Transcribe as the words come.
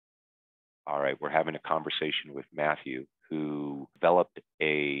All right, we're having a conversation with Matthew, who developed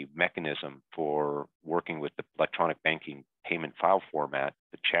a mechanism for working with the electronic banking payment file format.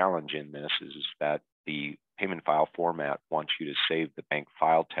 The challenge in this is that the payment file format wants you to save the bank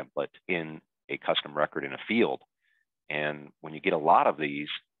file template in a custom record in a field. And when you get a lot of these,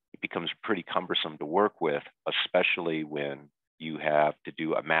 it becomes pretty cumbersome to work with, especially when you have to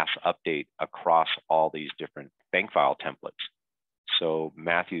do a mass update across all these different bank file templates. So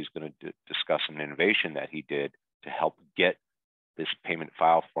Matthew's going to discuss an innovation that he did to help get this payment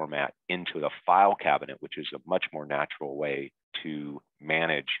file format into the file cabinet, which is a much more natural way to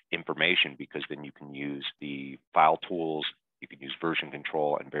manage information, because then you can use the file tools, you can use version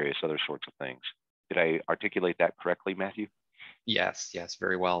control and various other sorts of things. Did I articulate that correctly, Matthew? Yes,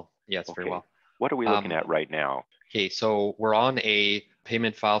 very well. Yes, okay. Very well. What are we looking at right now? Okay, so we're on a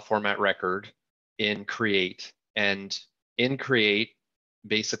payment file format record in Create, and in Create,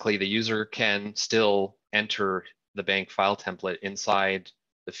 basically the user can still enter the bank file template inside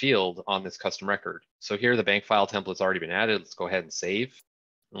the field on this custom record. So here the bank file template's already been added. Let's go ahead and save.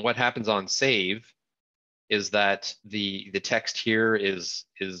 And what happens on save is that the text here is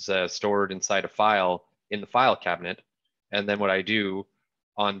stored inside a file in the file cabinet. And then what I do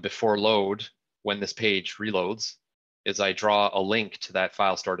on before load, when this page reloads, is I draw a link to that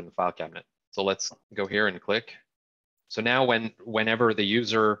file stored in the file cabinet. So let's go here and click. So now whenever the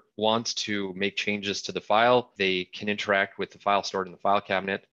user wants to make changes to the file, they can interact with the file stored in the file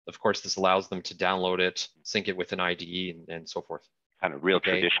cabinet. Of course, this allows them to download it, sync it with an IDE, and so forth. Kind of real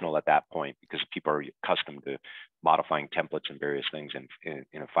traditional at that point, because people are accustomed to modifying templates and various things in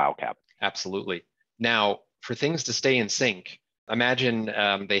a file cabinet. Absolutely. Now, for things to stay in sync, imagine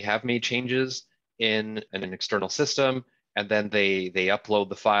they have made changes in an external system, and then they upload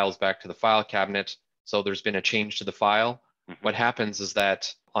the files back to the file cabinet. So there's been a change to the file. Mm-hmm. What happens is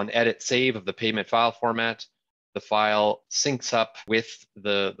that on edit save of the payment file format, the file syncs up with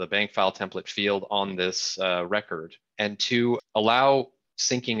the bank file template field on this record. And to allow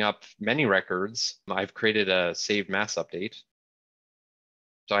syncing up many records, I've created a save mass update.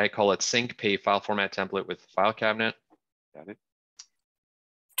 So I call it sync pay file format template with file cabinet. Got it.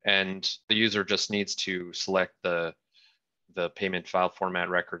 And the user just needs to select the payment file format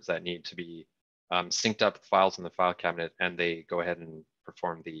records that need to be synced up with files in the file cabinet, and they go ahead and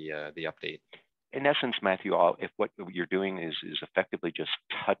perform the update. In essence, Matthew, if what you're doing is effectively just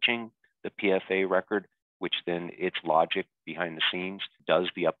touching the PFA record, which then its logic behind the scenes does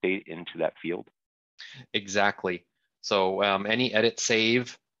the update into that field? Exactly. So any edit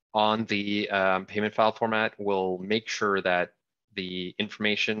save on the payment file format will make sure that the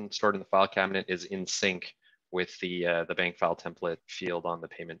information stored in the file cabinet is in sync with the bank file template field on the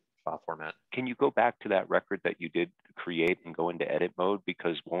payment file format. Can you go back to that record that you did create and go into edit mode?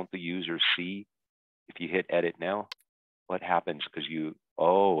 Because won't the user see if you hit edit now? What happens? Because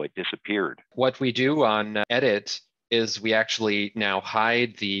it disappeared. What we do on edit is we actually now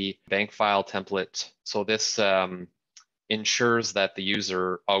hide the bank file template. So this ensures that the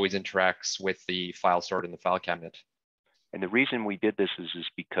user always interacts with the file stored in the file cabinet. And the reason we did this is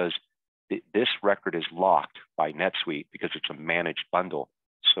because this record is locked by NetSuite because it's a managed bundle.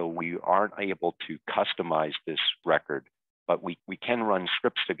 So we aren't able to customize this record, but we can run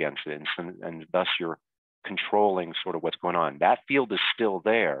scripts against it, and thus you're controlling sort of what's going on. That field is still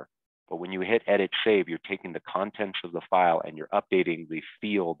there, but when you hit edit save, you're taking the contents of the file and you're updating the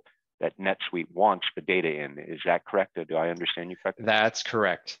field that NetSuite wants the data in. Is that correct? Or do I understand you correctly? That's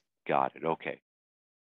correct. Got it. Okay.